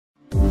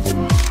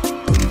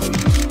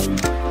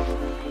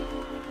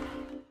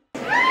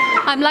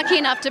I'm lucky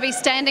enough to be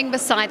standing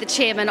beside the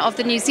chairman of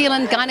the New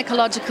Zealand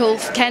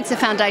Gynecological Cancer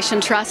Foundation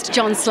Trust,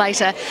 John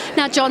Slater.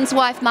 Now, John's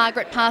wife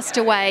Margaret passed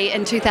away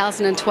in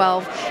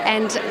 2012,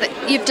 and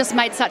you've just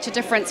made such a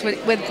difference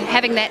with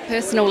having that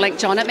personal link,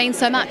 John. It means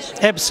so much.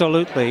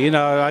 Absolutely. You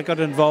know, I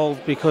got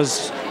involved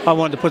because I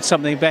wanted to put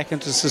something back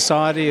into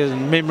society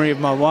in memory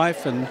of my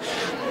wife, and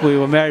we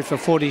were married for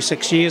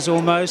 46 years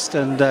almost,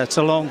 and it's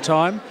a long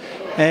time.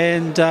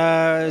 And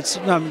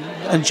I'm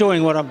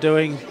enjoying what I'm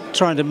doing,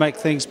 trying to make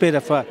things better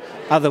for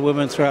other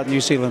women throughout New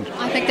Zealand.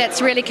 I think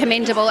that's really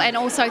commendable, and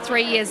also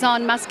 3 years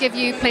on must give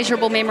you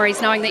pleasurable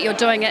memories knowing that you're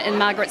doing it in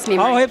Margaret's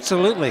memory. Oh,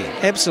 absolutely,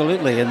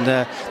 absolutely, and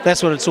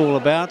that's what it's all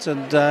about.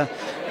 And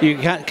you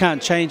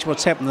can't change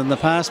what's happened in the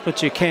past,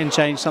 but you can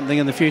change something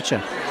in the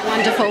future.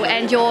 Wonderful.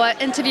 And you're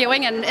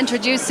interviewing and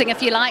introducing,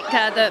 if you like,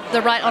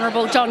 the Right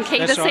Honourable John Key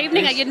this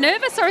evening. Yes. Are you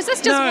nervous, or is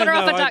this just water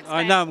off a duck's back?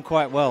 I know him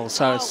quite well,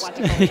 so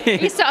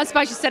it's... I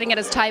suppose you're sitting at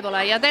his table,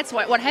 are you? That's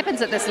what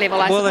happens at this level,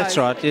 I suppose. Well, that's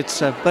right.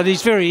 It's but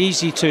he's very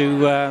easy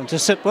to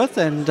sit with,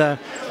 and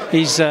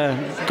he's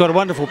got a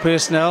wonderful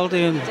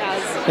personality, and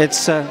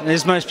it's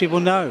as most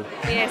people know.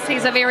 Yes,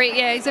 he's a very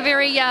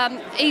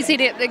easy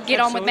to get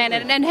on with man,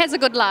 and has a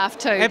good laugh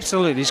too.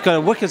 Absolutely, he's got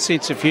a wicked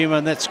sense of humour,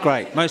 and that's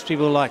great. Most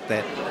people like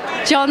that.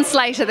 John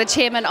Slater, the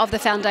chairman of the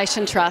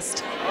Foundation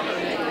Trust.